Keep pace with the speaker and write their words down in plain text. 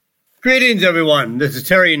Greetings, everyone. This is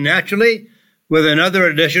Terry Naturally with another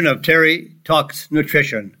edition of Terry Talks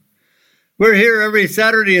Nutrition. We're here every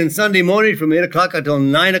Saturday and Sunday morning from 8 o'clock until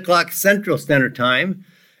 9 o'clock Central Standard Time,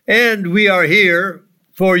 and we are here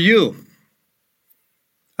for you.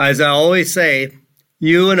 As I always say,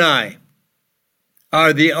 you and I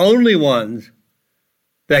are the only ones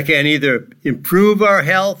that can either improve our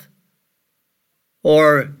health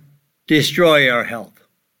or destroy our health.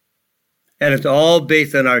 And it's all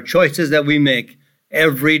based on our choices that we make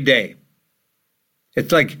every day.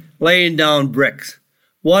 It's like laying down bricks.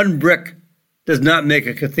 One brick does not make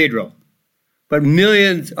a cathedral, but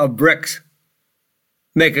millions of bricks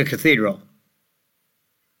make a cathedral.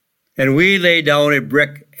 And we lay down a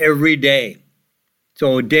brick every day.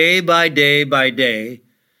 So day by day by day,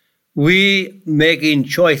 we making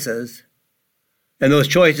choices, and those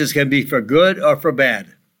choices can be for good or for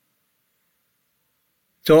bad.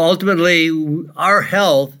 So ultimately, our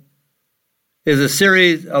health is a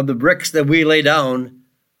series of the bricks that we lay down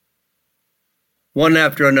one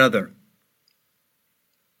after another.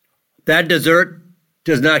 That dessert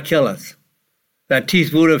does not kill us. That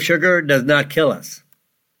teaspoon of sugar does not kill us.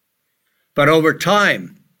 But over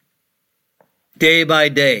time, day by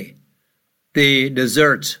day, the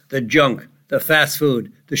desserts, the junk, the fast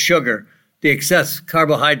food, the sugar, the excess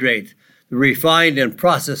carbohydrates, the refined and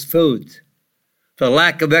processed foods, the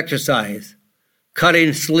lack of exercise,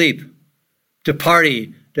 cutting sleep, to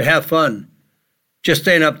party, to have fun, just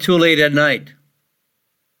staying up too late at night,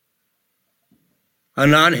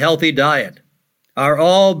 an unhealthy diet, are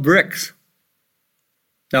all bricks.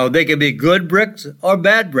 Now, they can be good bricks or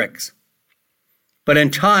bad bricks. But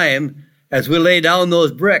in time, as we lay down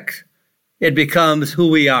those bricks, it becomes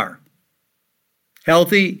who we are,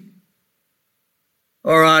 healthy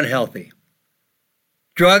or unhealthy.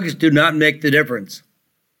 Drugs do not make the difference.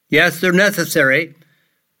 Yes, they're necessary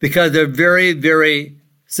because they're very, very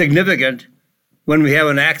significant when we have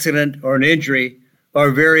an accident or an injury or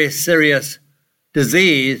a very serious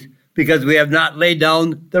disease because we have not laid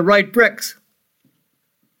down the right bricks.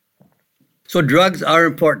 So drugs are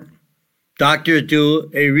important. Doctors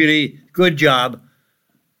do a really good job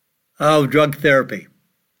of drug therapy.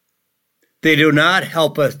 They do not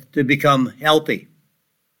help us to become healthy.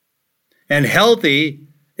 And healthy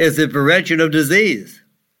is the prevention of disease.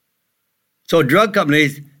 So drug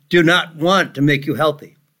companies do not want to make you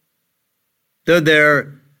healthy. They're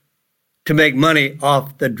there to make money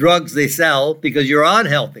off the drugs they sell because you're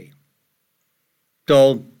unhealthy.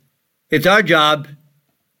 So it's our job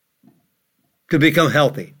to become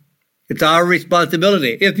healthy. It's our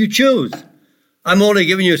responsibility if you choose. I'm only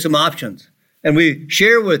giving you some options. And we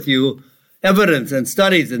share with you evidence and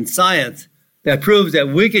studies and science that proves that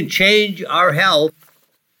we can change our health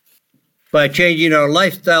by changing our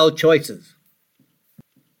lifestyle choices.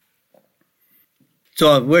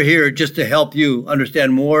 So we're here just to help you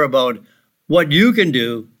understand more about what you can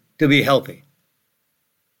do to be healthy.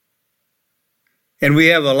 And we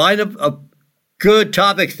have a lineup of good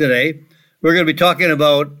topics today. We're going to be talking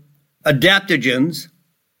about adaptogens.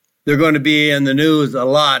 They're going to be in the news a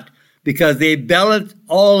lot because they balance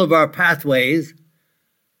all of our pathways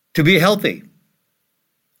to be healthy.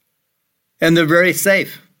 And they're very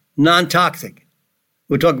safe, non-toxic.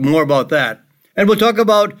 We'll talk more about that. And we'll talk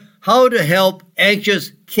about how to help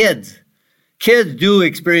anxious kids. Kids do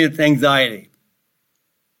experience anxiety.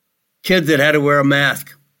 Kids that had to wear a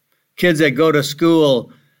mask. Kids that go to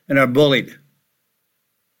school and are bullied.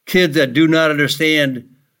 Kids that do not understand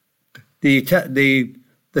the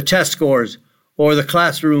test scores or the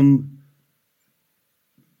classroom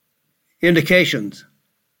indications.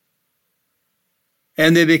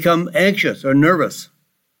 And they become anxious or nervous.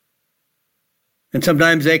 And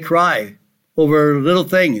sometimes they cry over little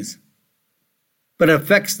things, but it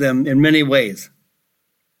affects them in many ways.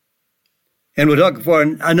 And we'll talk for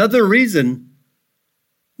another reason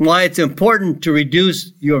why it's important to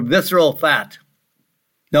reduce your visceral fat.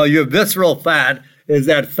 Now, your visceral fat is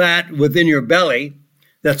that fat within your belly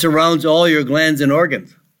that surrounds all your glands and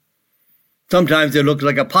organs. Sometimes it looks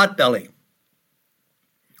like a pot belly,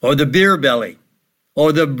 or the beer belly,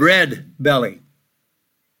 or the bread belly,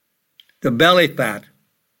 the belly fat.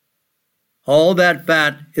 All that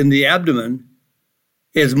fat in the abdomen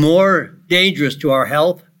is more dangerous to our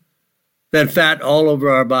health than fat all over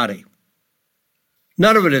our body.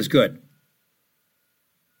 None of it is good.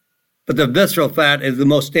 But the visceral fat is the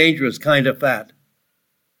most dangerous kind of fat.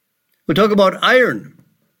 We'll talk about iron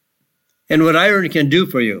and what iron can do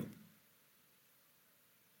for you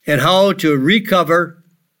and how to recover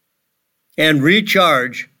and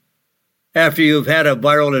recharge after you've had a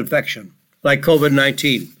viral infection like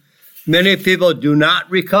COVID-19. Many people do not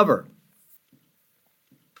recover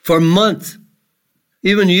for months,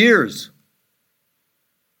 even years.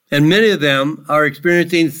 And many of them are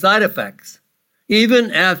experiencing side effects,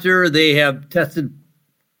 even after they have tested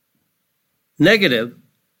negative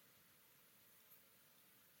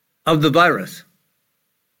of the virus.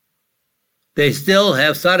 They still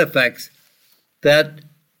have side effects that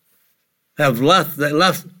have left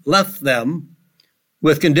them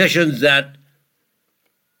with conditions that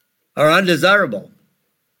are undesirable.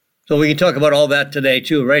 So we can talk about all that today,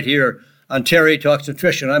 too, right here on Terry Talks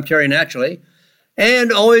Nutrition. I'm Terry Naturally.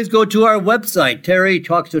 And always go to our website,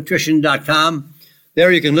 terrytalksnutrition.com.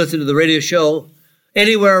 There you can listen to the radio show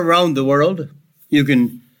anywhere around the world. You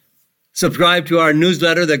can subscribe to our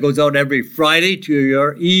newsletter that goes out every Friday to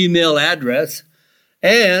your email address.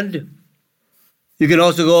 And you can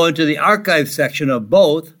also go into the archive section of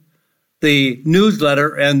both the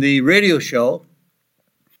newsletter and the radio show.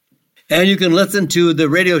 And you can listen to the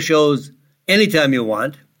radio shows anytime you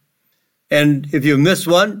want. And if you miss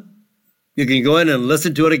one, you can go in and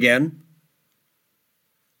listen to it again.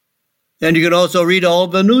 And you can also read all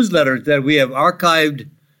the newsletters that we have archived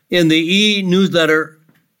in the e-newsletter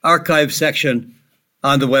archive section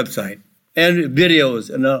on the website. And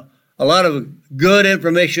videos and a lot of good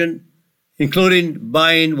information, including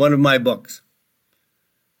buying one of my books.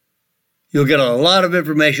 You'll get a lot of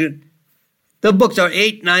information. The books are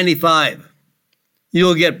 $8.95.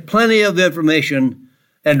 You'll get plenty of information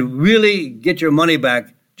and really get your money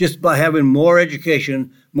back just by having more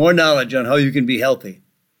education, more knowledge on how you can be healthy.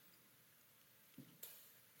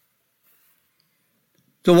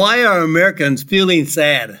 So why are Americans feeling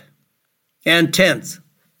sad and tense?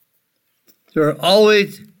 They're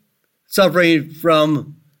always suffering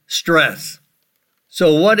from stress.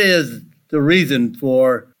 So what is the reason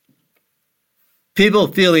for people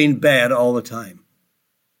feeling bad all the time?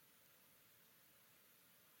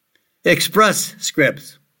 Express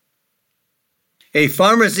Scripts, a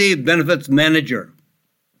pharmacy benefits manager,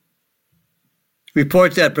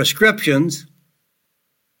 reports that prescriptions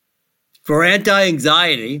for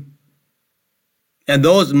anti-anxiety and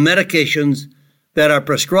those medications that are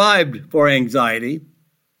prescribed for anxiety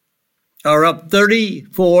are up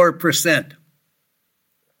 34%.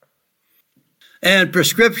 And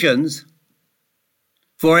prescriptions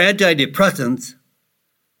for antidepressants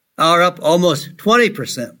are up almost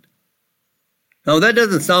 20%. Now, that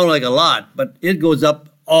doesn't sound like a lot, but it goes up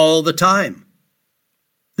all the time.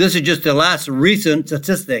 This is just the last recent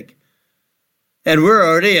statistic, and we're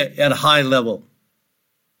already at a high level.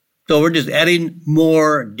 So we're just adding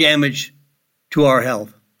more damage to our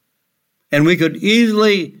health. And we could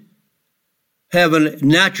easily have a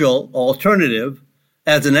natural alternative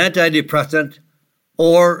as an antidepressant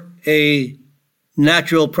or a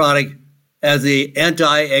natural product as the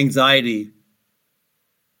anti-anxiety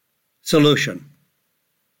solution.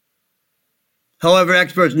 However,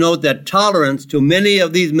 experts note that tolerance to many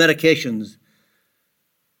of these medications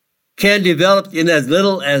can develop in as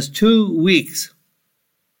little as 2 weeks.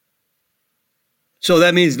 So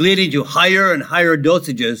that means leading to higher and higher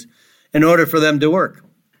dosages in order for them to work.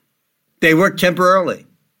 They work temporarily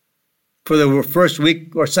for the first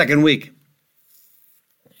week or second week.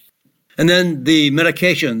 And then the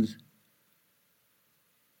medications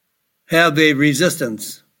have a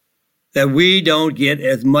resistance that we don't get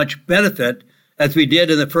as much benefit as we did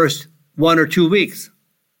in the first 1 or 2 weeks.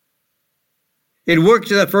 It works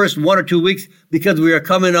in the first 1 or 2 weeks because we are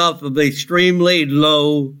coming off of an extremely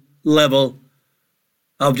low level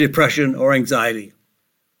of depression or anxiety.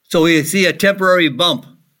 So we see a temporary bump,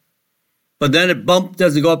 but then the bump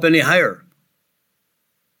doesn't go up any higher.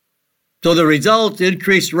 So the result,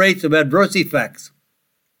 increased rates of adverse effects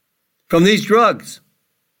from these drugs,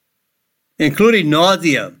 including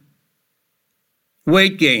nausea,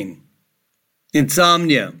 weight gain,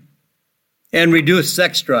 insomnia, and reduced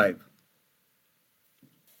sex drive.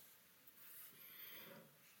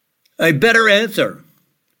 A better answer: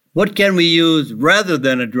 what can we use rather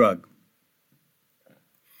than a drug?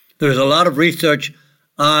 There's a lot of research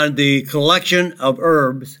on the collection of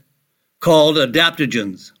herbs called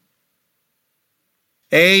adaptogens.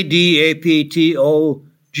 ADAPTOGENS,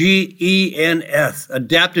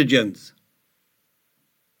 adaptogens.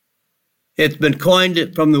 It's been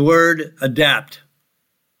coined from the word adapt.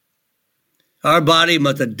 Our body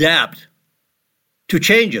must adapt to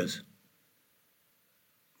changes.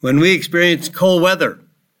 When we experience cold weather,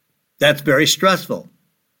 that's very stressful.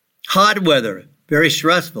 Hot weather, very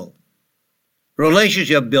stressful.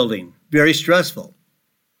 Relationship building, very stressful.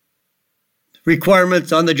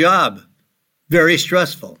 Requirements on the job, very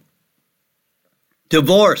stressful.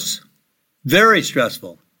 Divorce, very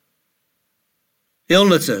stressful.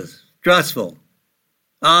 Illnesses, stressful.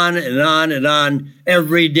 On and on and on.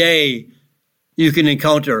 Every day you can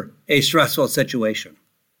encounter a stressful situation.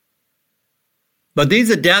 But these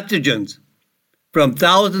adaptogens from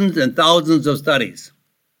thousands and thousands of studies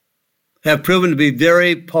have proven to be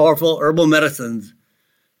very powerful herbal medicines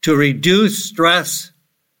to reduce stress,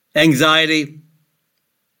 anxiety,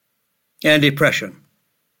 and depression.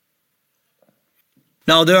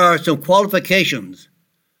 Now, there are some qualifications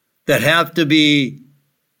that have to be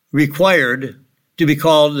required to be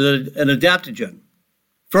called an adaptogen.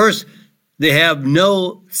 First, they have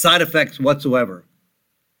no side effects whatsoever.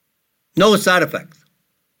 No side effects.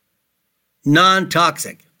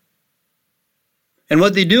 Non-toxic. And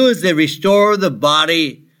what they do is they restore the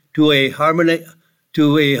body to a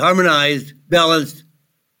harmonized, balanced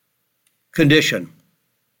condition.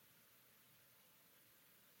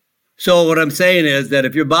 So what I'm saying is that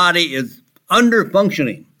if your body is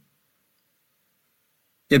under-functioning,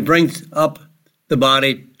 it brings up the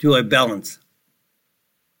body to a balance.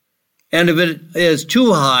 And if it is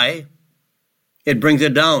too high, it brings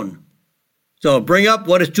it down. So bring up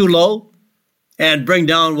what is too low and bring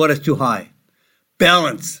down what is too high.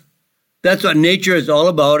 Balance. That's what nature is all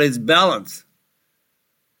about, is balance.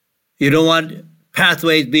 You don't want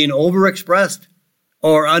pathways being overexpressed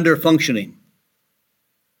or under-functioning.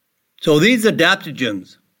 So these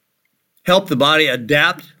adaptogens help the body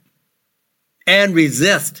adapt and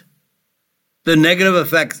resist the negative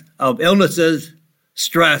effects of illnesses,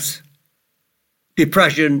 stress,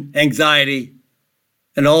 depression, anxiety,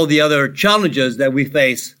 and all the other challenges that we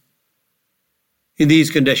face in these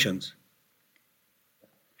conditions.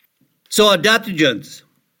 So adaptogens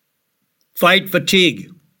fight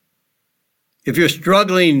fatigue. If you're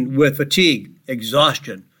struggling with fatigue,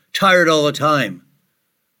 exhaustion, tired all the time,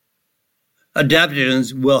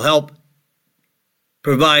 adaptogens will help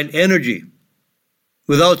provide energy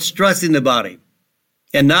without stressing the body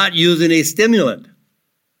and not using a stimulant.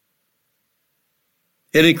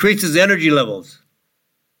 It increases energy levels,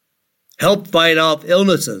 help fight off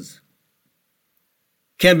illnesses,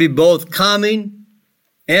 can be both calming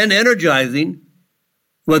and energizing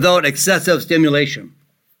without excessive stimulation.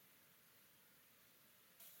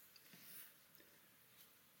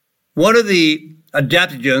 One of the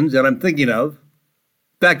adaptogens that I'm thinking of,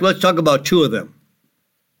 in fact, let's talk about two of them.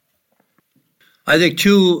 I think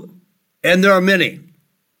two, and there are many.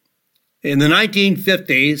 In the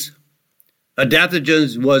 1950s,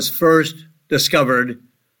 adaptogens was first discovered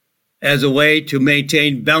as a way to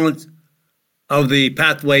maintain balance of the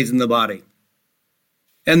pathways in the body.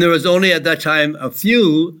 And there was only at that time a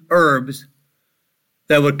few herbs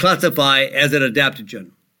that would classify as an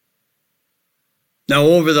adaptogen. Now,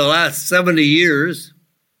 over the last 70 years,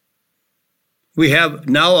 we have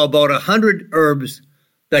now about 100 herbs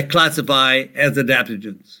that classify as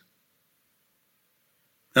adaptogens.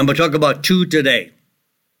 I'm going to talk about two today.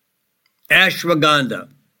 Ashwagandha,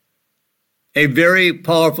 a very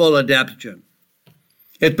powerful adaptogen.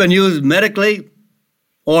 It's been used medically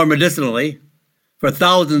or medicinally for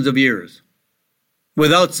thousands of years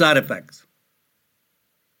without side effects.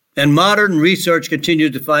 And modern research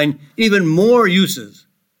continues to find even more uses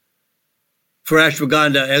for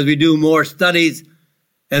ashwagandha as we do more studies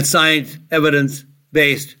and science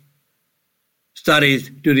evidence-based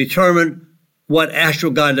studies to determine what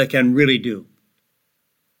ashwagandha can really do.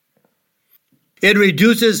 It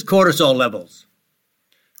reduces cortisol levels.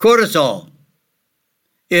 Cortisol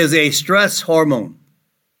is a stress hormone.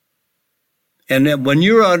 And when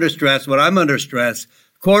you're under stress, when I'm under stress,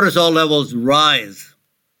 cortisol levels rise.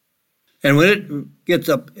 And when it gets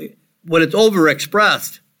up, when it's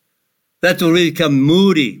overexpressed, that's when we become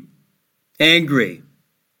moody, angry,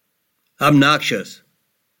 obnoxious,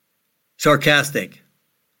 sarcastic,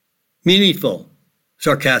 meaningful,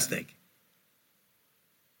 sarcastic.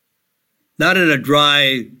 Not in a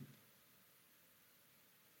dry,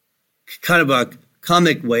 kind of a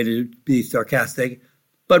comic way to be sarcastic,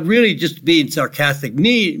 but really just being sarcastic,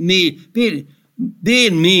 being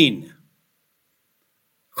mean.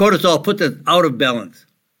 Cortisol puts us out of balance.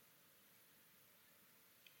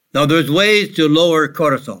 Now, there's ways to lower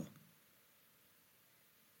cortisol.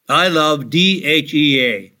 I love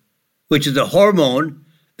DHEA, which is a hormone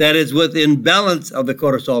that is within balance of the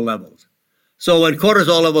cortisol levels. So when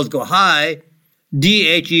cortisol levels go high,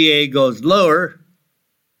 DHEA goes lower,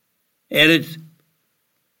 and it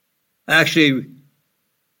actually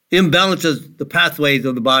imbalances the pathways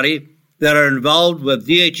of the body that are involved with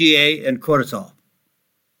DHEA and cortisol.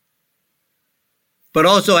 But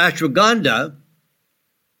also ashwagandha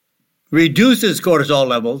reduces cortisol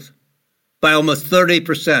levels by almost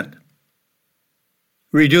 30%,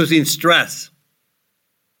 reducing stress,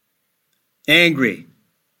 angry,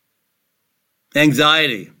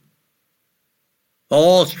 anxiety,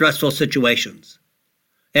 all stressful situations.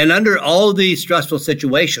 And under all these stressful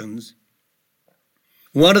situations,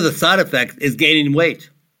 one of the side effects is gaining weight.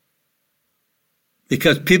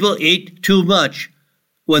 Because people eat too much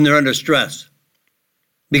when they're under stress.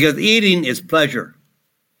 Because eating is pleasure.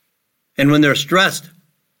 And when they're stressed,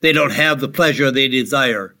 they don't have the pleasure they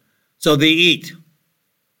desire. So they eat.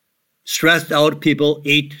 Stressed out people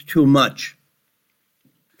eat too much.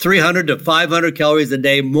 300 to 500 calories a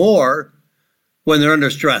day more when they're under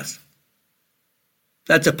stress.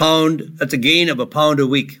 That's a gain of a pound a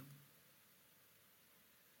week.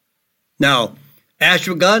 Now,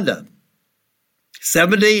 ashwagandha,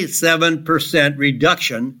 77%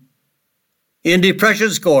 reduction in depression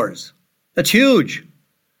scores. That's huge.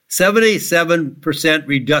 77%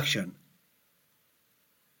 reduction.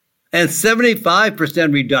 And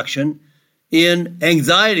 75% reduction in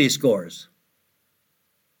anxiety scores.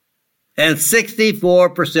 And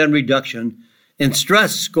 64% reduction in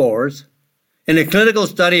stress scores in a clinical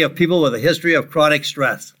study of people with a history of chronic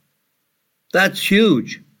stress. That's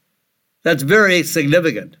huge. That's very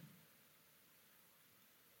significant.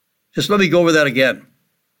 Just let me go over that again.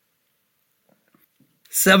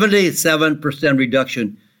 77%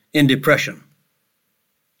 reduction in depression.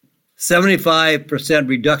 75%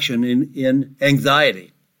 reduction in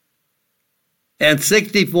anxiety. And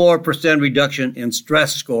 64% reduction in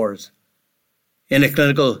stress scores in a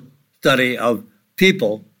clinical study of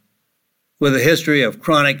people with a history of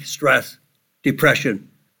chronic stress, depression,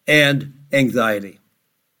 and anxiety.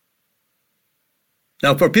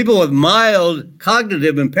 Now, for people with mild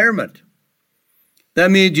cognitive impairment, that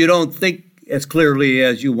means you don't think as clearly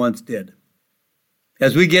as you once did.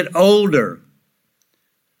 As we get older,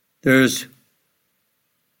 there's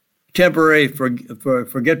temporary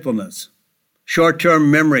forgetfulness, short-term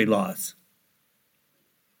memory loss.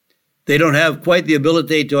 They don't have quite the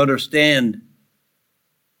ability to understand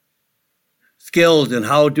skills and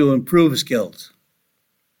how to improve skills.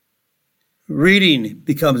 Reading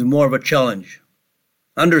becomes more of a challenge.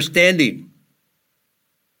 Understanding.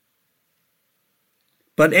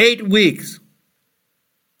 But 8 weeks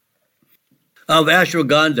of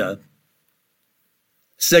ashwagandha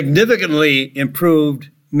significantly improved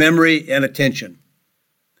memory and attention,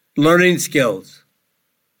 learning skills,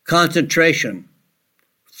 concentration,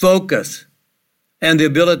 focus, and the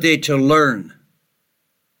ability to learn.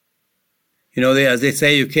 You know, as they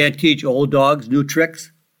say, you can't teach old dogs new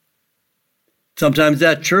tricks. Sometimes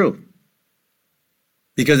that's true.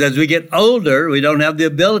 Because as we get older, we don't have the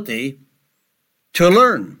ability to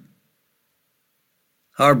learn.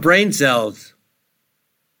 Our brain cells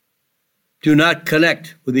do not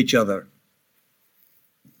connect with each other.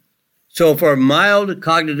 So for mild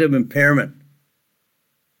cognitive impairment,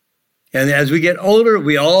 and as we get older,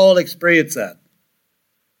 we all experience that.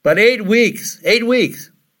 But 8 weeks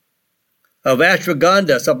of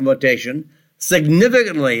ashwagandha supplementation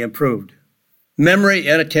significantly improved memory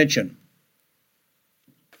and attention.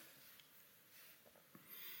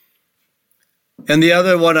 And the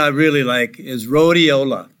other one I really like is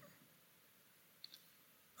rhodiola.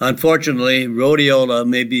 Unfortunately, rhodiola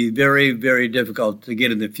may be very, very difficult to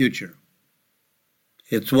get in the future.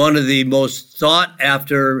 It's one of the most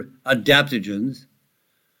sought-after adaptogens.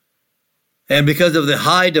 And because of the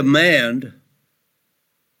high demand,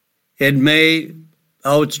 it may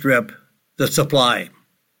outstrip the supply.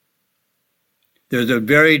 There's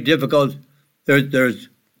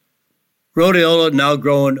rhodiola now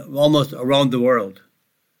growing almost around the world,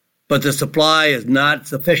 but the supply is not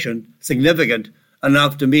significant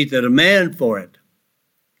enough to meet the demand for it.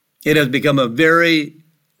 It has become a very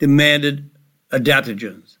demanded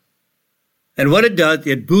adaptogen. And what it does,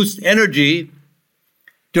 it boosts energy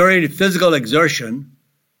during physical exertion,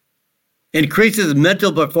 increases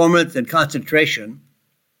mental performance and concentration,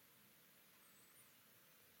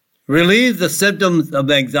 relieves the symptoms of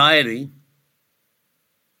anxiety,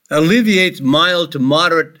 alleviates mild to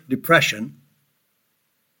moderate depression,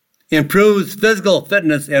 improves physical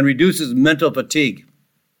fitness, and reduces mental fatigue.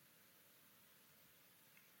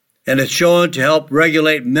 And it's shown to help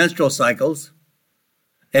regulate menstrual cycles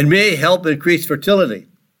and may help increase fertility.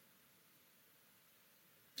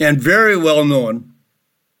 And very well known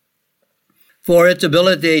for its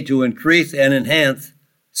ability to increase and enhance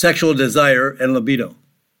sexual desire and libido.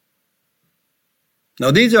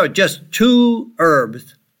 Now, these are just 2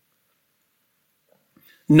 herbs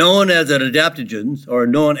known as adaptogens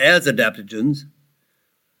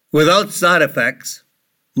without side effects,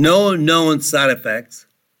 no known side effects,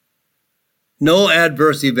 no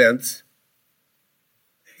adverse events,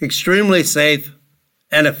 extremely safe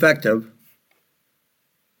and effective.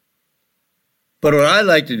 But what I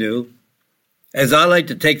like to do is I like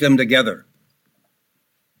to take them together.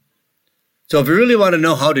 So if you really want to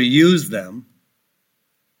know how to use them,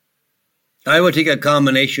 I would take a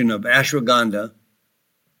combination of ashwagandha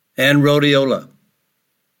and rhodiola.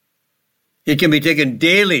 It can be taken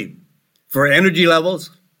daily for energy levels,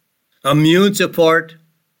 immune support,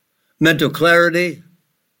 mental clarity,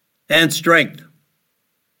 and strength.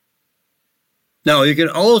 Now, you can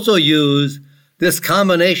also use this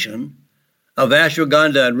combination of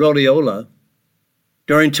ashwagandha and rhodiola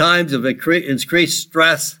during times of increased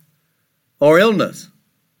stress or illness.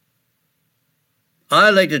 I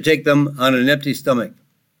like to take them on an empty stomach,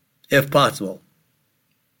 if possible.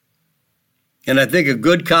 And I think a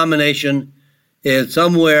good combination is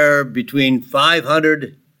somewhere between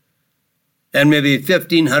 500 and maybe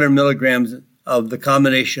 1,500 milligrams of the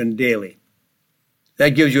combination daily. That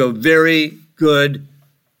gives you a very good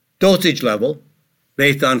dosage level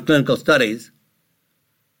based on clinical studies.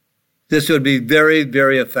 This would be very,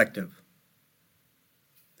 very effective.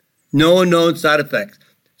 No known side effects.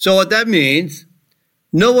 So what that means,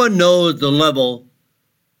 no one knows the level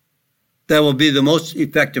that will be the most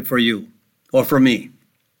effective for you or for me.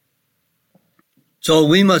 So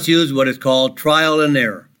we must use what is called trial and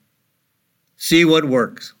error. See what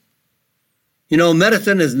works. You know,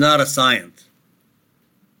 medicine is not a science.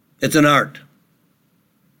 It's an art.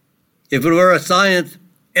 If it were a science,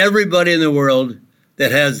 everybody in the world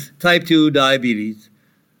that has type 2 diabetes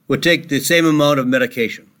would take the same amount of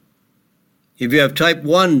medication. If you have type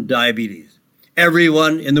 1 diabetes,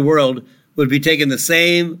 everyone in the world would be taking the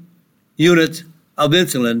same units of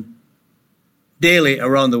insulin daily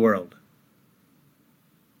around the world.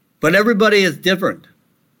 But everybody is different.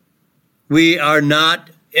 We are not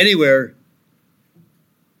anywhere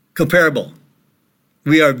comparable.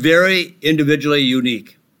 We are very individually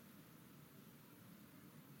unique.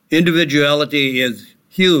 Individuality is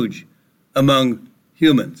huge among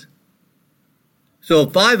humans. So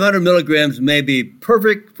 500 milligrams may be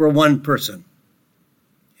perfect for one person.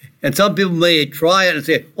 And some people may try it and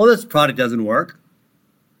say, oh, this product doesn't work.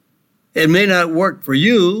 It may not work for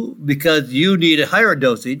you because you need a higher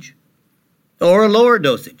dosage or a lower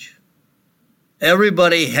dosage.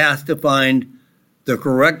 Everybody has to find the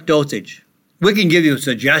correct dosage. We can give you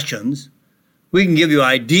suggestions. We can give you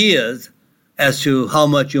ideas as to how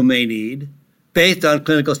much you may need based on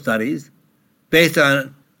clinical studies, based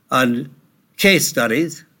on case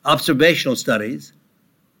studies, observational studies.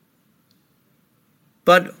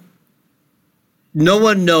 But no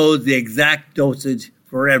one knows the exact dosage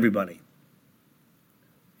for everybody.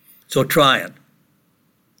 So try it.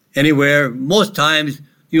 Anywhere, most times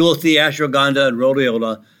you will see ashwagandha and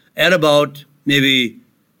rhodiola at about maybe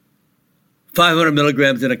 500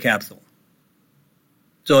 milligrams in a capsule.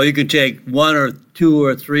 So you can take 1 or 2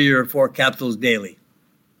 or 3 or 4 capsules daily.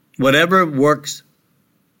 Whatever works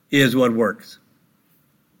is what works.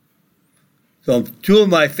 So 2 of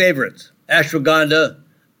my favorites, ashwagandha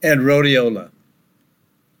and rhodiola.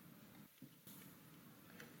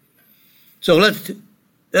 So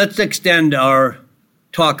let's extend our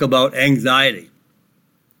talk about anxiety.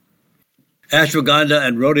 Ashwagandha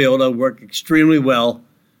and rhodiola work extremely well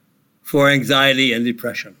for anxiety and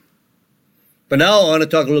depression. But now I want to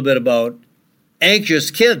talk a little bit about anxious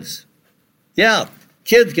kids. Yeah,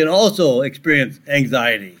 kids can also experience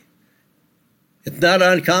anxiety. It's not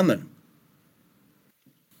uncommon.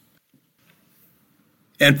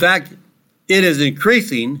 In fact, it is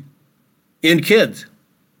increasing in kids.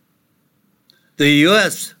 The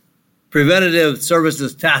U.S. Preventative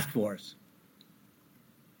Services Task Force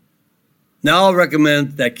now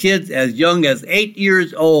recommends that kids as young as 8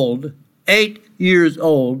 years old,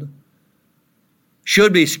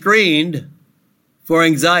 should be screened for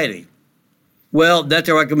anxiety. Well, that's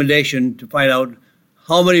a recommendation to find out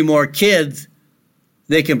how many more kids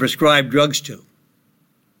they can prescribe drugs to.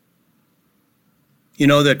 You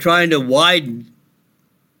know, they're trying to widen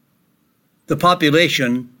the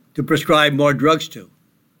population to prescribe more drugs to.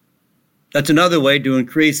 That's another way to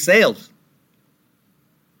increase sales.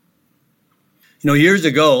 You know, years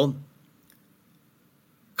ago,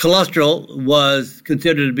 cholesterol was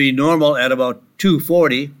considered to be normal at about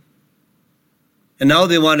 240, and now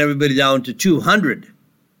they want everybody down to 200.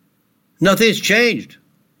 Nothing's changed.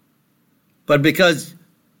 But because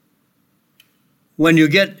when you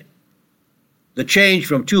get the change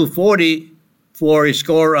from 240 for a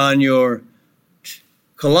score on your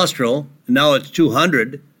cholesterol, and now it's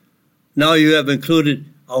 200, now you have included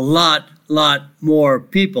a lot more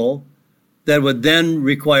people that would then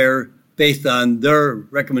require, based on their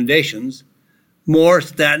recommendations, more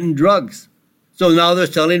statin drugs. So now they're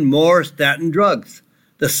selling more statin drugs.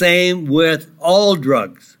 the same with all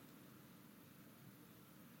drugs.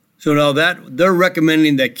 So now that they're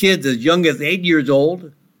recommending that kids as young as 8 years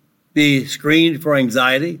old be screened for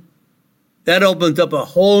anxiety. That opens up a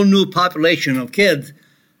whole new population of kids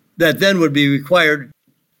that then would be required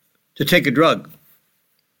to take a drug.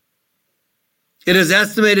 It is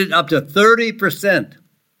estimated up to 30%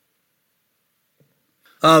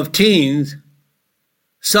 of teens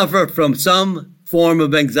suffer from some form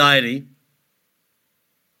of anxiety,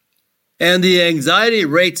 and the anxiety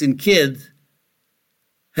rates in kids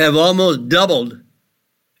have almost doubled,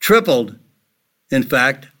 tripled, in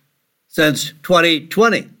fact, since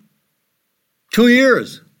 2020. 2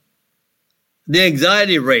 years. The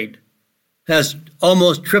anxiety rate has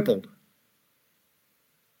almost tripled.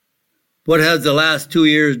 What has the last 2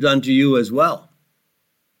 years done to you as well?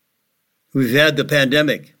 We've had the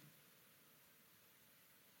pandemic.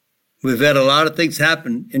 We've had a lot of things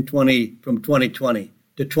happen from 2020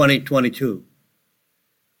 to 2022.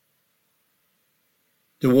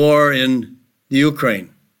 The war in the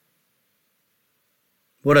Ukraine.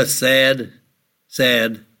 What a sad,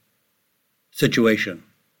 sad situation.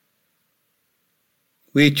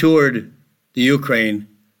 We toured the Ukraine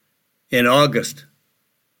in August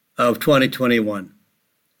of 2021.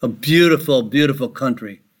 A beautiful, beautiful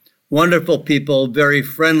country. Wonderful people, very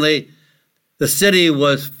friendly. The city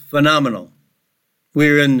was phenomenal. We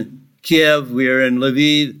were in Kiev, we were in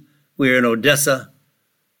Lviv, we were in Odessa.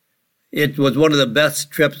 It was one of the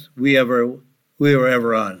best trips we were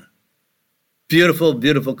ever on. Beautiful,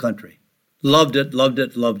 beautiful country. Loved it, loved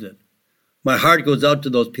it, loved it. My heart goes out to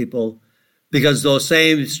those people because those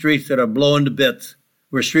same streets that are blown to bits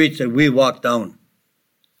were streets that we walked down.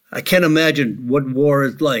 I can't imagine what war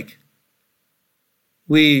is like.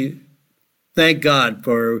 We thank God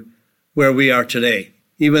for where we are today,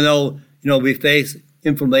 even though, we face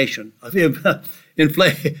inflation.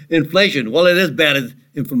 Inflation. Well, it is bad as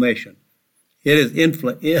inflammation. It is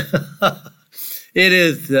it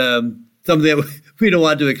is something that we don't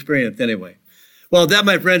want to experience anyway. Well, that,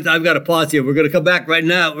 my friends, I've got to pause here. We're going to come back right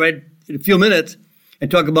now, right in a few minutes,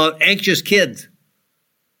 and talk about anxious kids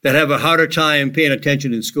that have a harder time paying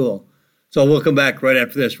attention in school. So we'll come back right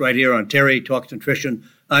after this, right here on Terry Talks Nutrition.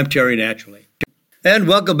 I'm Terry Naturally. And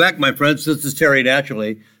welcome back, my friends. This is Terry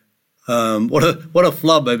Naturally. What a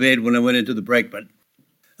flub I made when I went into the break, but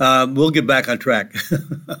we'll get back on track.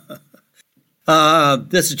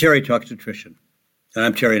 This is Terry Talks Nutrition, and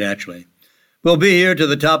I'm Terry Naturally. We'll be here to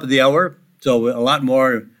the top of the hour, so a lot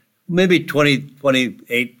more, maybe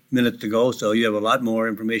 28 minutes to go, so you have a lot more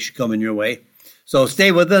information coming your way. So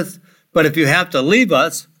stay with us, but if you have to leave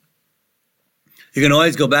us, you can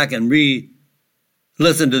always go back and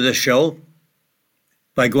listen to this show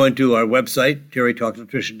by going to our website,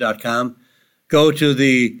 terrytalksnutrition.com. Go to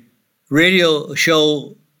the radio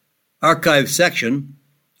show archive section,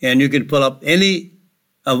 and you can pull up any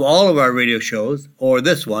of all of our radio shows, or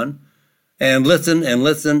this one, and listen and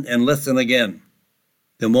listen and listen again.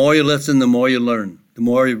 The more you listen, the more you learn. The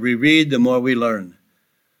more we read, the more we learn.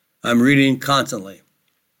 I'm reading constantly.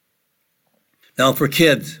 Now for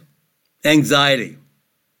kids, anxiety.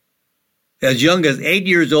 As young as 8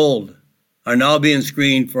 years old are now being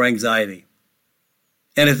screened for anxiety.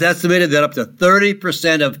 And it's estimated that up to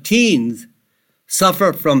 30% of teens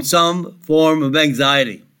suffer from some form of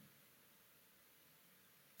anxiety.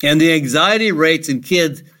 And the anxiety rates in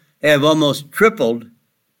kids have almost tripled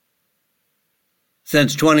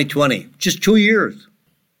since 2020, just 2 years.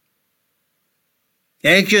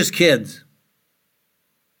 Anxious kids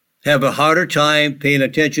have a harder time paying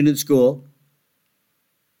attention in school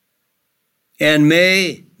and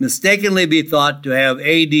may mistakenly be thought to have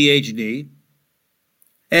ADHD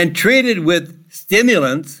and treated with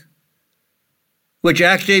stimulants, which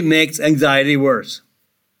actually makes anxiety worse.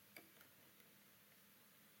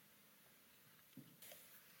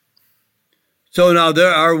 So now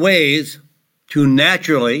there are ways to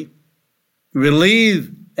naturally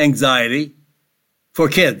relieve anxiety for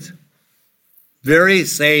kids. Very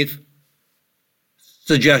safe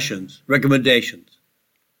suggestions, recommendations.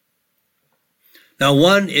 Now,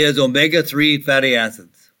 one is omega-3 fatty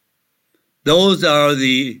acids. Those are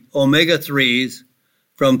the omega-3s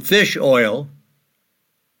from fish oil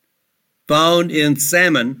found in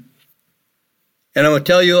salmon. And I'm going to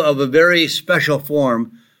tell you of a very special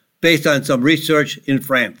form based on some research in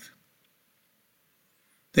France.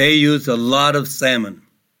 They use a lot of salmon.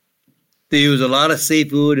 They use a lot of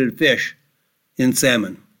seafood and fish in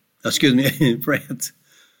salmon. In France.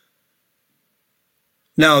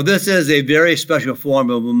 Now, this is a very special form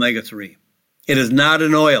of omega-3. It is not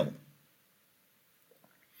an oil.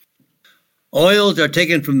 Oils are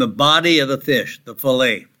taken from the body of the fish, the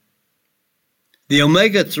fillet. The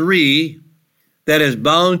omega-3 that is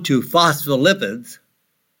bound to phospholipids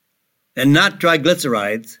and not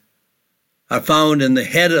triglycerides are found in the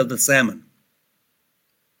head of the salmon.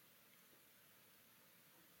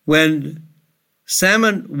 When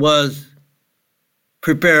salmon was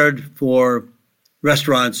prepared for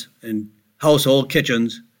restaurants and household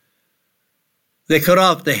kitchens, they cut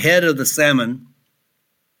off the head of the salmon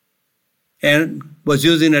and was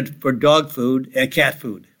using it for dog food and cat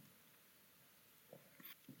food.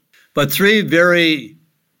 But three very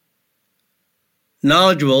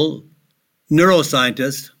knowledgeable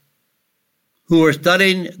neuroscientists who were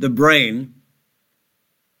studying the brain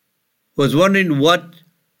was wondering what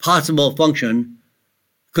possible function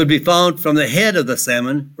could be found from the head of the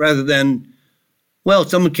salmon rather than, well, in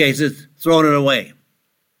some cases, throwing it away.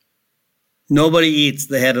 Nobody eats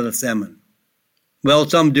the head of the salmon. Well,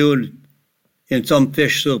 some do in some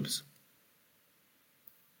fish soups.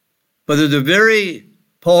 But there's a very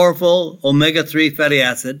powerful omega-3 fatty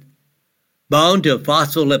acid bound to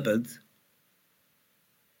phospholipids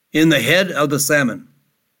in the head of the salmon.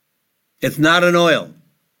 It's not an oil.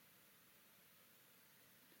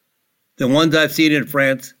 The ones I've seen in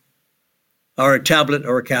France are a tablet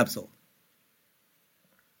or a capsule.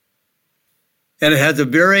 And it has a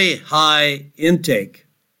very high intake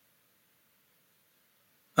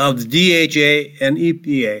of DHA and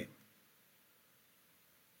EPA.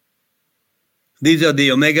 These are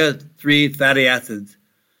the omega-3 fatty acids,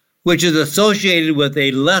 which is associated with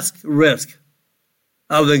a less risk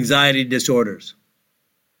of anxiety disorders,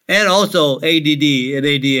 and also ADD and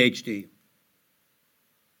ADHD.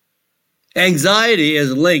 Anxiety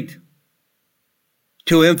is linked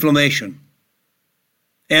to inflammation,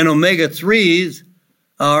 and omega-3s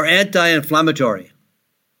are anti-inflammatory.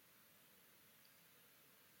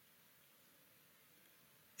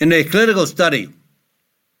 In a clinical study,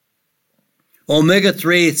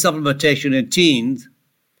 omega-3 supplementation in teens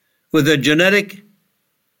with a genetic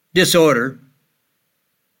disorder,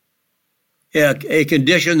 a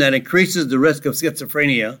condition that increases the risk of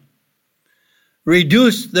schizophrenia,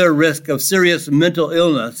 reduced their risk of serious mental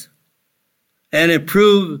illness, and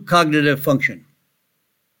improve cognitive function.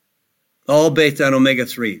 All based on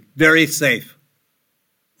omega-3. Very safe,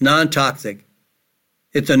 non-toxic.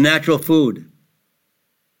 It's a natural food.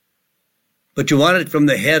 But you want it from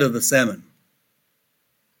the head of the salmon.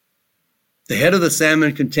 The head of the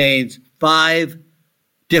salmon contains 5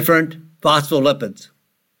 different phospholipids.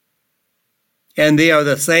 And they are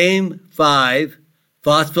the same 5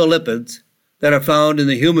 phospholipids that are found in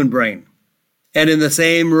the human brain and in the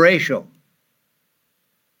same ratio.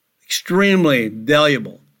 Extremely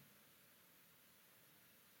valuable.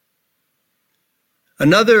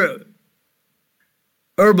 Another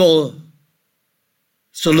herbal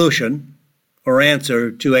solution or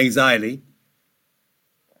answer to anxiety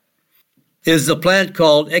is the plant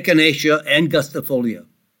called Echinacea angustifolia.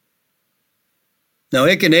 Now,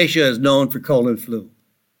 Echinacea is known for cold and flu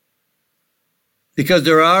because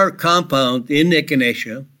there are compounds in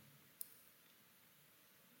Echinacea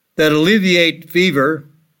that alleviate fever,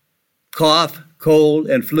 cough, cold,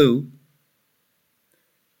 and flu.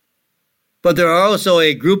 But there are also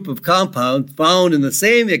a group of compounds found in the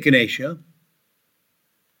same Echinacea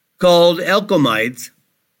called alkaloids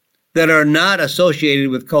that are not associated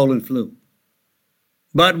with cold and flu,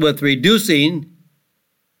 but with reducing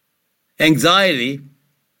anxiety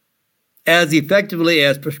as effectively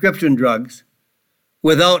as prescription drugs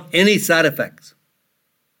without any side effects,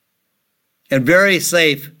 and very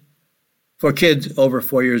safe for kids over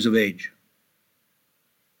 4 years of age.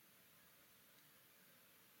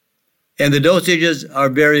 And the dosages are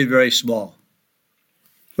very, very small.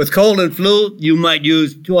 With cold and flu, you might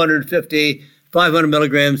use 250, 500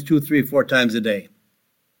 milligrams 2, 3, 4 times a day.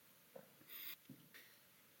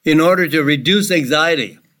 In order to reduce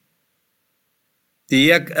anxiety,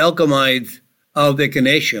 the alkaloids of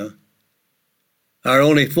Echinacea are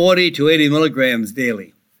only 40 to 80 milligrams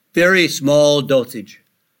daily. Very small dosage,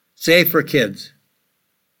 safe for kids.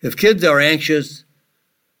 If kids are anxious,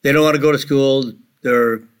 they don't want to go to school,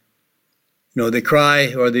 they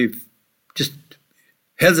cry or they just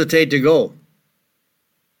hesitate to go.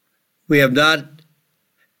 We have had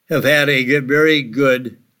a very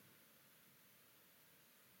good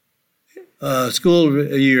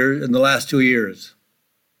school year in the last 2 years.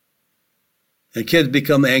 And kids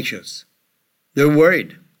become anxious. They're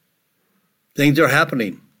worried. Things are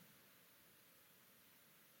happening.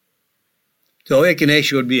 So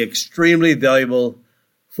Echinacea would be extremely valuable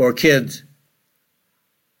for kids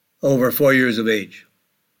over 4 years of age.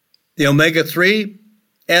 The omega-3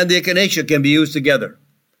 and the echinacea can be used together.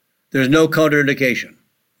 There's no counterindication.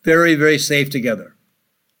 Very, very safe together.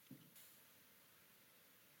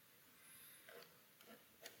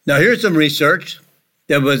 Now here's some research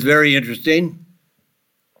that was very interesting,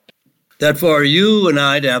 that for you and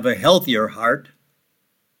I to have a healthier heart,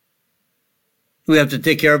 we have to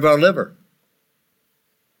take care of our liver.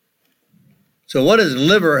 So what does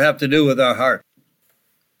liver have to do with our heart?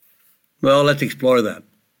 Well, let's explore that.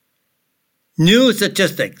 New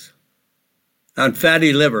statistics on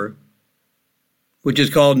fatty liver, which is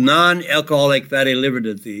called non-alcoholic fatty liver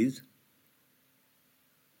disease,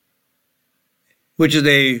 which is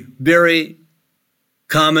a very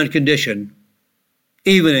common condition,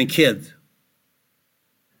 even in kids.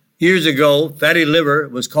 Years ago, fatty liver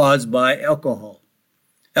was caused by alcohol.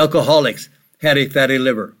 Alcoholics had a fatty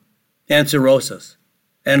liver, and cirrhosis,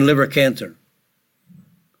 and liver cancer.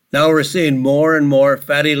 Now we're seeing more and more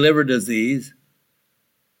fatty liver disease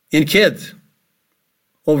in kids.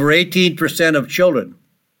 Over 18% of children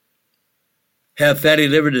have fatty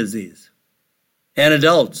liver disease, and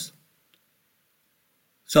adults.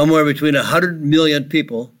 Somewhere between 100 million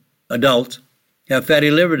people, adults, have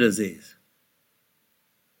fatty liver disease.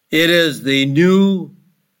 It is the new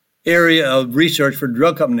area of research for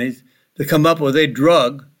drug companies to come up with a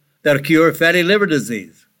drug that'll cure fatty liver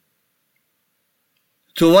disease.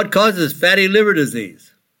 So what causes fatty liver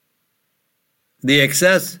disease? The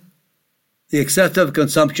excessive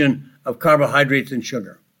consumption of carbohydrates and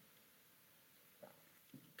sugar,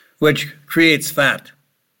 which creates fat.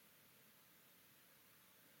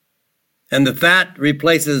 And the fat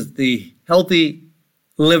replaces the healthy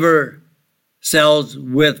liver cells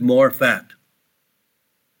with more fat.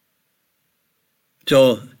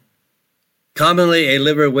 So commonly a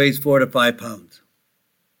liver weighs 4 to 5 pounds.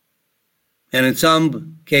 And in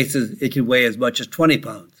some cases it can weigh as much as 20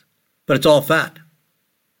 pounds, but it's all fat.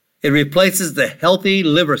 It replaces the healthy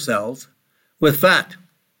liver cells with fat.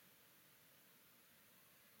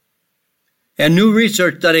 And new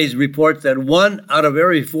research studies report that 1 out of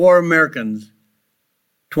every 4 Americans,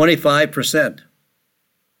 25%,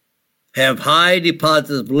 have high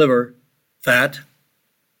deposits of liver fat,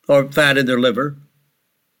 or fat in their liver,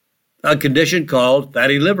 a condition called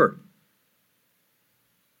fatty liver.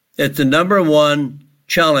 It's the number one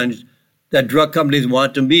challenge that drug companies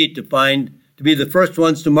want to meet, to be the first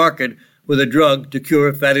ones to market with a drug to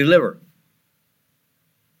cure fatty liver.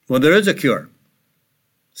 Well, there is a cure.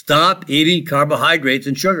 Stop eating carbohydrates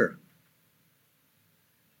and sugar.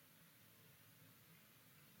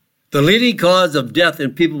 The leading cause of death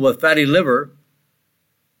in people with fatty liver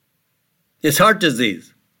is heart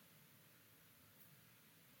disease.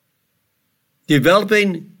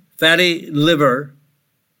 Developing fatty liver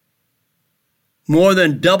more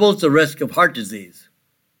than doubles the risk of heart disease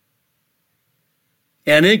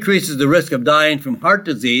and increases the risk of dying from heart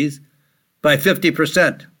disease by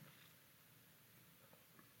 50%.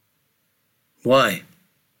 Why?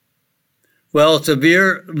 Well,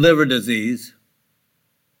 severe liver disease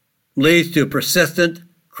leads to persistent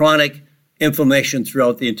chronic inflammation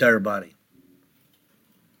throughout the entire body.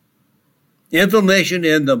 Inflammation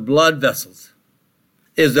in the blood vessels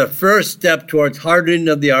is the first step towards hardening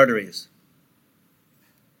of the arteries.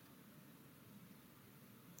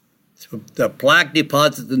 So the plaque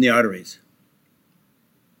deposits in the arteries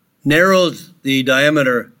narrows the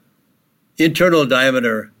diameter, internal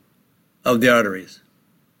diameter of the arteries.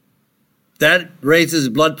 That raises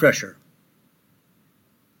blood pressure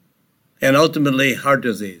and ultimately heart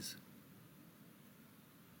disease.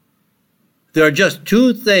 There are just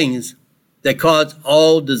 2 things that cause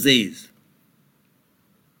all disease: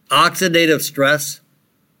 oxidative stress,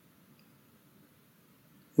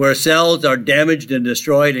 where cells are damaged and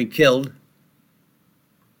destroyed and killed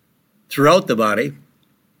throughout the body,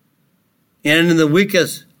 and in the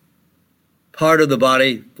weakest part of the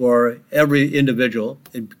body for every individual.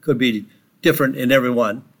 It could be different in every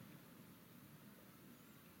one.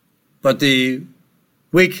 But the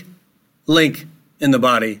weak link in the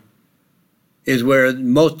body is where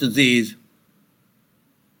most disease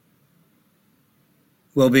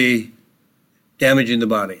will be damaging the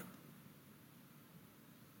body.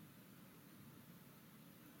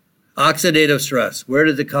 Oxidative stress, where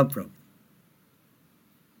does it come from?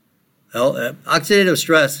 Well, oxidative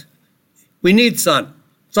stress, we need sun.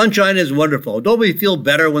 Sunshine is wonderful. Don't we feel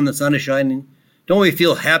better when the sun is shining? Don't we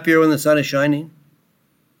feel happier when the sun is shining?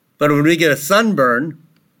 But when we get a sunburn,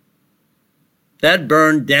 that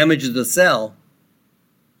burn damages the cell,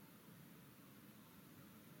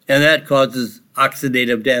 and that causes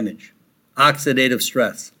oxidative damage, oxidative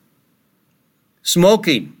stress.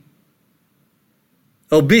 Smoking,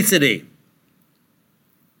 obesity,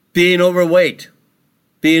 being overweight,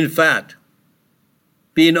 being fat,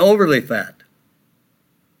 being overly fat,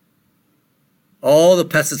 all the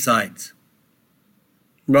pesticides,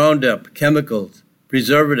 Roundup, chemicals,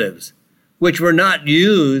 preservatives, which were not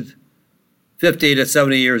used 50 to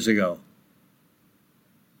 70 years ago.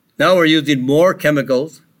 Now we're using more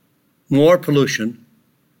chemicals, more pollution,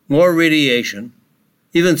 more radiation,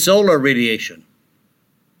 even solar radiation.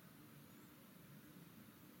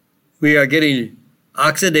 We are getting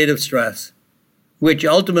oxidative stress, which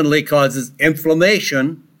ultimately causes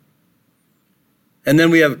inflammation. And then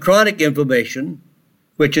we have chronic inflammation,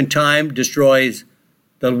 which in time destroys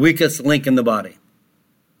the weakest link in the body.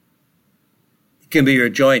 It can be your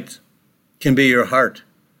joints, can be your heart,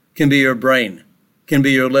 can be your brain, can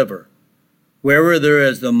be your liver. Wherever there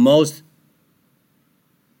is the most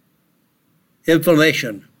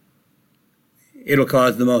inflammation, it'll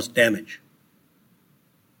cause the most damage.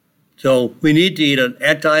 So we need to eat an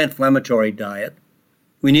anti-inflammatory diet.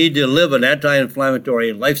 We need to live an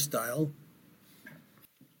anti-inflammatory lifestyle.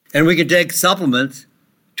 And we can take supplements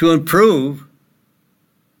to improve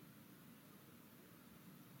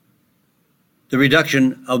the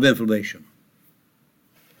reduction of inflammation.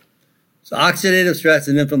 So oxidative stress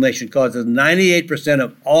and inflammation causes 98%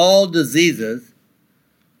 of all diseases,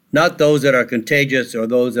 not those that are contagious or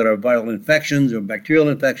those that are viral infections or bacterial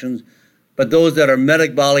infections, but those that are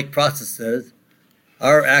metabolic processes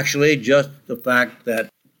are actually just the fact that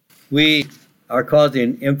we are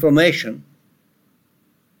causing inflammation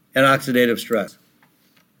and oxidative stress.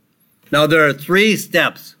 Now, there are 3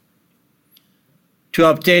 steps to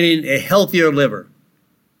obtaining a healthier liver.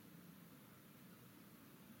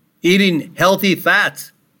 Eating healthy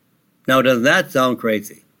fats. Now, does that sound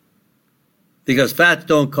crazy? Because fats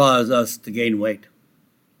don't cause us to gain weight.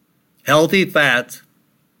 Healthy fats,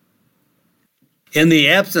 in the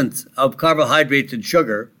absence of carbohydrates and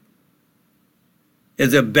sugar,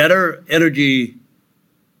 is a better energy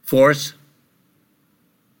force.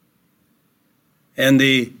 And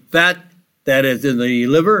the fat that is in the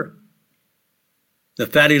liver, the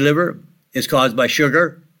fatty liver, is caused by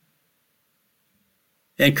sugar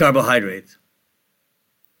and carbohydrates.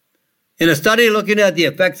 In a study looking at the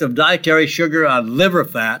effects of dietary sugar on liver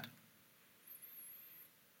fat,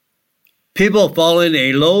 people following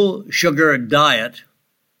a low sugar diet,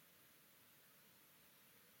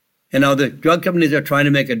 and now the drug companies are trying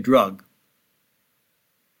to make a drug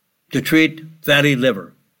to treat fatty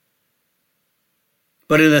liver.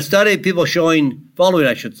 But in a study, people following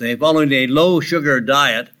a low sugar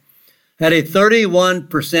diet had a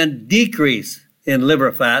 31% decrease in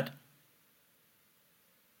liver fat.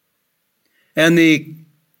 And the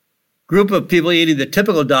group of people eating the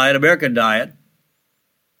typical diet, American diet,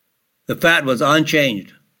 the fat was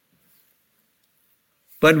unchanged.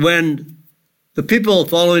 But when the people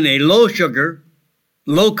following a low sugar,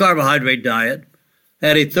 low carbohydrate diet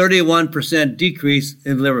had a 31% decrease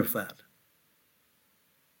in liver fat.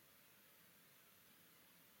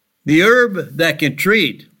 The herb that can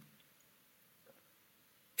treat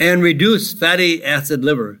and reduce fatty acid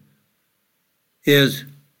liver is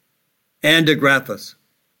Andographis.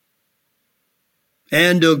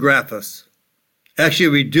 Andographis actually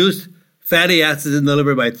reduced fatty acids in the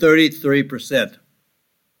liver by 33%.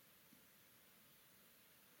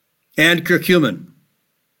 And curcumin.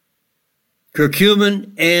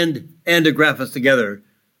 Curcumin and Andographis together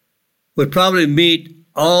would probably meet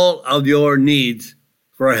all of your needs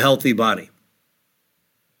for a healthy body.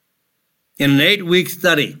 In an 8-week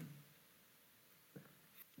study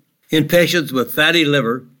in patients with fatty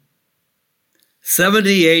liver,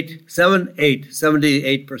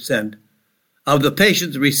 78% of the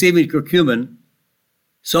patients receiving curcumin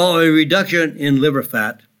saw a reduction in liver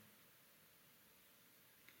fat,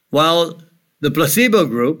 while the placebo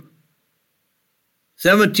group,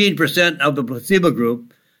 17% of the placebo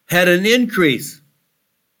group, had an increase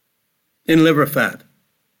in liver fat.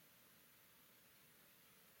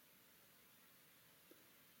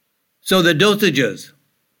 So the dosages,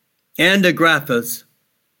 Andographis,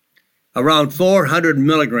 around 400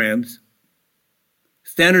 milligrams,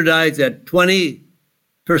 standardized at 20%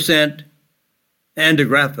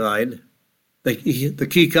 andographide, the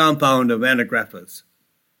key compound of Andographis.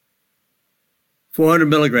 400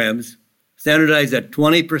 milligrams, standardized at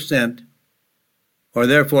 20%, or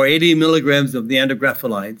therefore 80 milligrams of the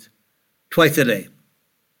andographolides, twice a day.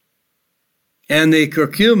 And the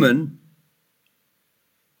curcumin,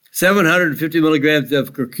 750 milligrams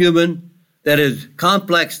of curcumin that is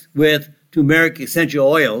complexed with turmeric essential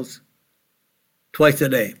oils, twice a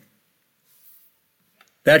day.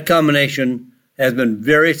 That combination has been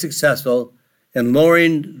very successful in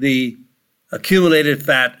lowering the accumulated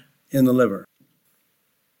fat in the liver.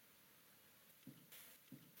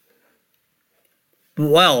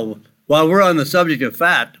 Well, while we're on the subject of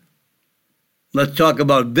fat, let's talk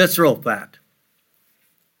about visceral fat.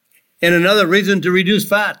 And another reason to reduce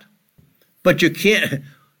fat. But you can't,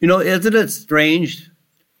 isn't it strange?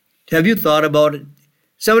 Have you thought about it?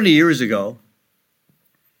 70 years ago,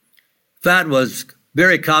 fat was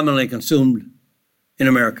very commonly consumed in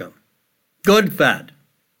America. Good fat.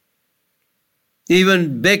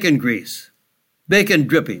 Even bacon grease, bacon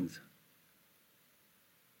drippings,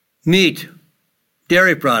 meat,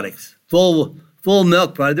 dairy products, full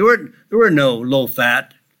milk products. There were no low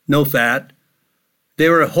fat, no fat. They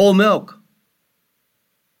were whole milk.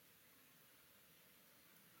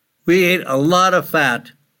 We ate a lot of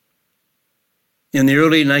fat in the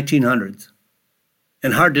early 1900s,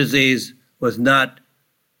 and heart disease was not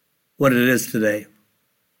what it is today.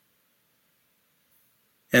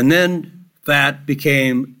 And then fat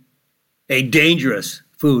became a dangerous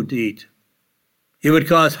food to eat. It would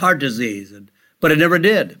cause heart disease, but it never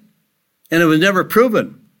did. And it was never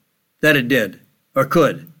proven that it did, or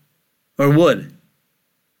could, or would.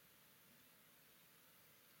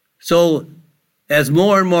 So, as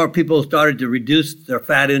more and more people started to reduce their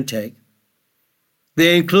fat intake,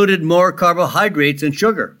 they included more carbohydrates and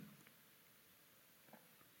sugar.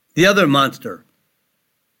 The other monster,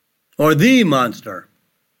 or the monster.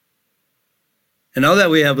 And now that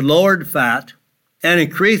we have lowered fat and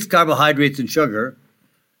increased carbohydrates and sugar,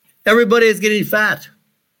 everybody is getting fat.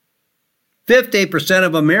 50%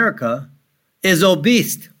 of America is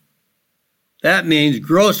obese. That means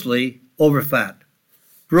grossly overfat,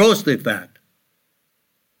 grossly fat.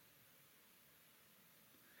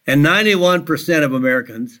 And 91% of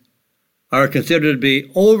Americans are considered to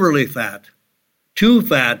be overly fat, too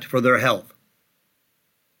fat for their health.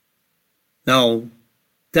 Now,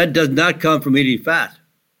 that does not come from eating fat.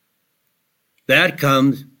 That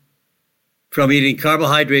comes from eating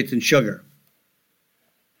carbohydrates and sugar.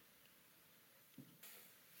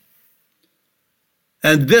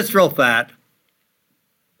 And visceral fat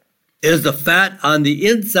is the fat on the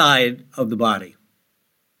inside of the body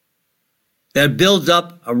that builds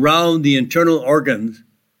up around the internal organs,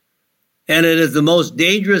 and it is the most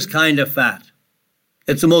dangerous kind of fat.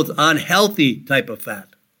 It's the most unhealthy type of fat.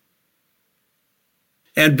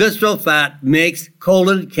 And visceral fat makes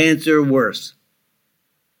colon cancer worse.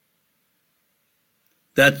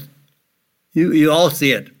 That's, you all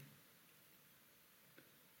see it.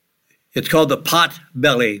 It's called the pot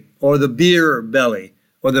belly, or the beer belly,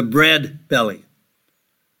 or the bread belly.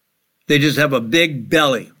 They just have a big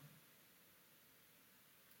belly.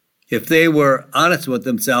 If they were honest with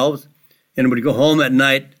themselves and would go home at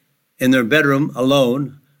night in their bedroom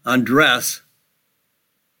alone, undress,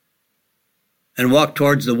 and walk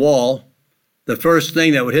towards the wall, the first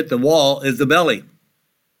thing that would hit the wall is the belly.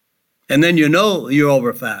 And then you know you're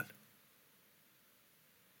overfat.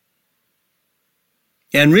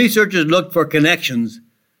 And researchers looked for connections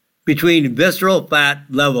between visceral fat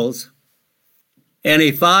levels and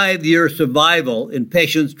a 5-year survival in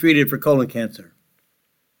patients treated for colon cancer.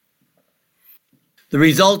 The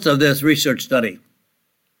results of this research study: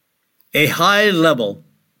 a high level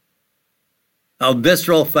of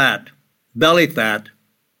visceral fat, belly fat,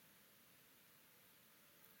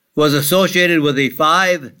 was associated with a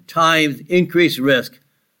 5 times increased risk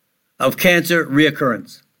of cancer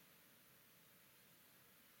reoccurrence.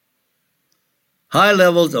 High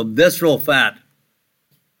levels of visceral fat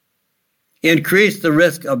increase the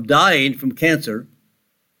risk of dying from cancer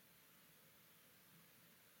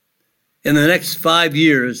in the next 5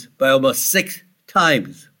 years by almost 6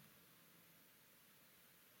 times.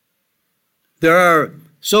 There are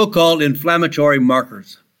so-called inflammatory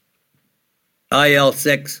markers,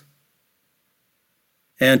 IL-6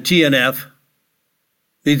 and TNF.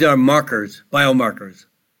 These are markers, biomarkers,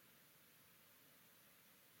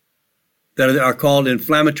 that are called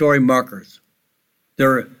inflammatory markers.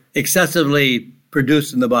 They're excessively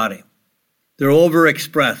produced in the body. They're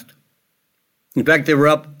overexpressed. In fact, they were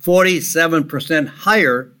up 47%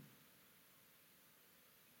 higher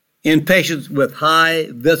in patients with high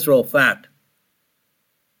visceral fat,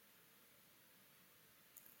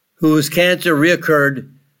 whose cancer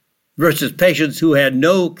reoccurred, versus patients who had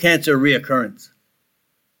no cancer reoccurrence.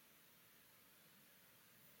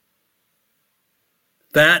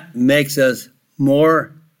 Fat makes us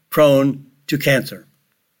more prone to cancer.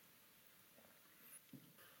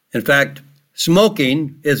 In fact,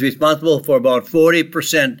 smoking is responsible for about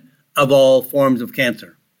 40% of all forms of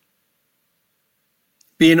cancer.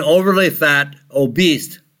 Being overly fat,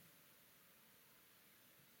 obese,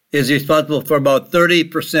 is responsible for about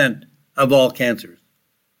 30% of all cancers.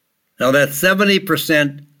 Now that's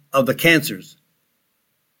 70% of the cancers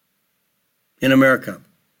in America.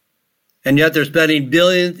 And yet they're spending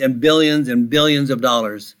billions and billions and billions of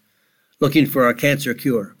dollars looking for a cancer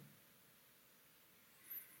cure.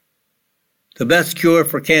 The best cure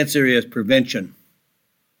for cancer is prevention.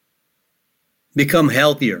 Become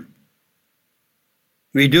healthier.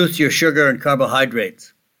 Reduce your sugar and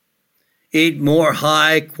carbohydrates. Eat more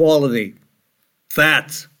high-quality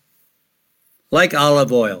fats, like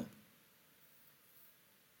olive oil.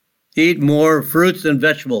 Eat more fruits and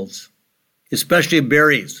vegetables, especially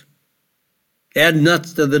berries. Add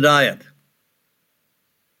nuts to the diet.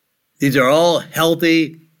 These are all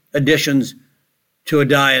healthy additions to a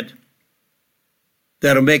diet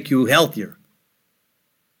that'll make you healthier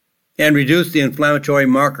and reduce the inflammatory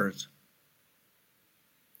markers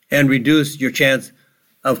and reduce your chance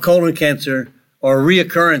of colon cancer or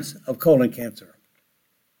reoccurrence of colon cancer.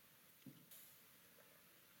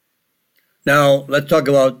 Now, let's talk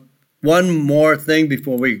about one more thing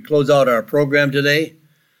before we close out our program today,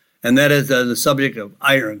 and that is the subject of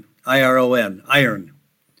iron, I-R-O-N, iron.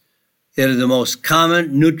 It is the most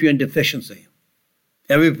common nutrient deficiency.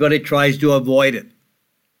 Everybody tries to avoid it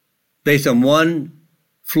based on one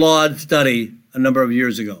flawed study a number of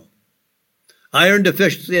years ago. Iron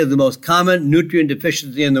deficiency is the most common nutrient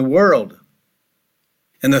deficiency in the world.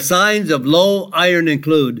 And the signs of low iron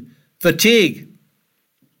include fatigue,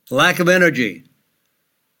 lack of energy,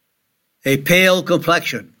 a pale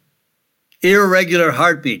complexion, irregular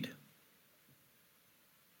heartbeat,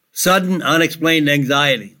 sudden unexplained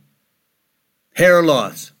anxiety, hair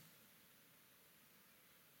loss.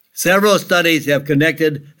 Several studies have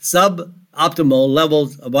connected suboptimal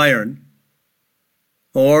levels of iron,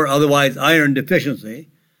 or otherwise iron deficiency,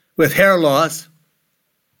 with hair loss,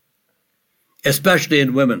 especially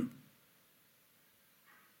in women.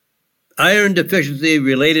 Iron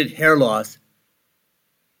deficiency-related hair loss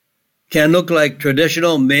can look like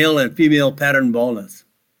traditional male and female pattern baldness.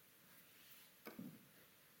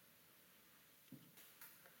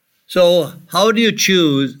 So, how do you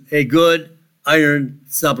choose a good iron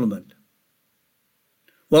supplement?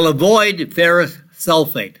 Well, avoid ferrous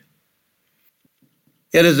sulfate.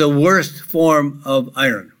 It is the worst form of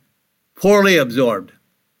iron, poorly absorbed,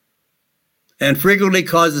 and frequently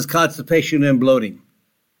causes constipation and bloating.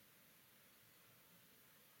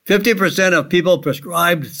 50% of people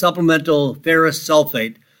prescribed supplemental ferrous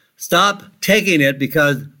sulfate stop taking it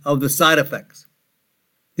because of the side effects,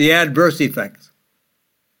 the adverse effects.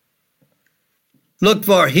 Look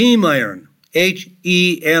for heme iron,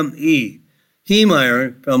 H-E-M-E, heme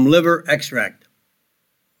iron from liver extract.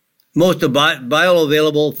 Most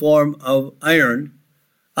bioavailable form of iron,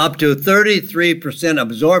 up to 33%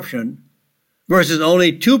 absorption versus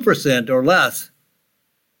only 2% or less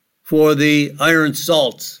for the iron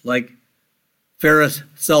salts like ferrous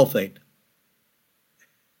sulfate.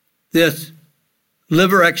 This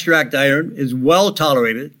liver extract iron is well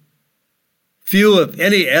tolerated, few if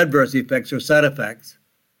any adverse effects or side effects,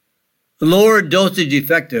 lower dosage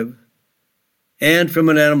effective, and from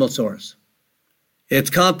an animal source. It's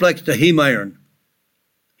complex to heme iron,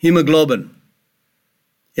 hemoglobin.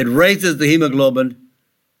 It raises the hemoglobin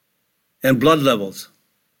and blood levels,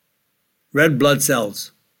 red blood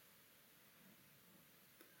cells.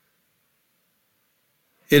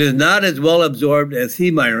 It is not as well absorbed as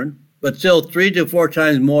heme iron, but still 3 to 4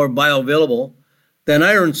 times more bioavailable than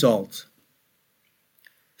iron salts.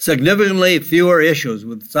 Significantly fewer issues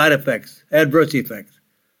with side effects, adverse effects,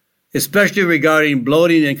 especially regarding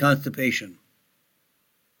bloating and constipation.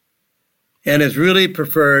 And is really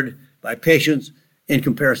preferred by patients in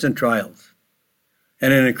comparison trials.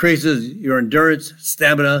 And it increases your endurance,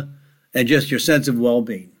 stamina, and just your sense of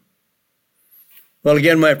well-being. Well,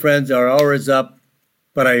 again, my friends, our hour is up,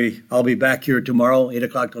 but I'll be back here tomorrow, 8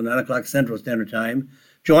 o'clock till 9 o'clock Central Standard Time.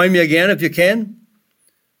 Join me again if you can.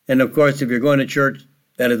 And, of course, if you're going to church,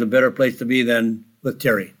 that is a better place to be than with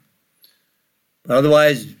Terry. But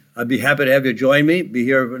otherwise, I'd be happy to have you join me, be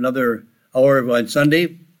here for another hour on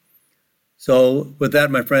Sunday. So with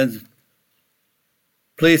that, my friends,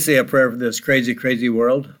 please say a prayer for this crazy, crazy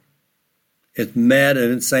world. It's mad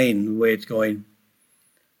and insane the way it's going.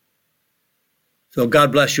 So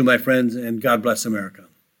God bless you, my friends, and God bless America.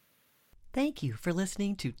 Thank you for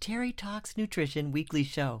listening to Terry Talks Nutrition Weekly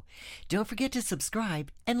Show. Don't forget to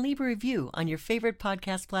subscribe and leave a review on your favorite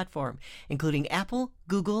podcast platform, including Apple,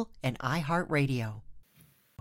 Google, and iHeartRadio.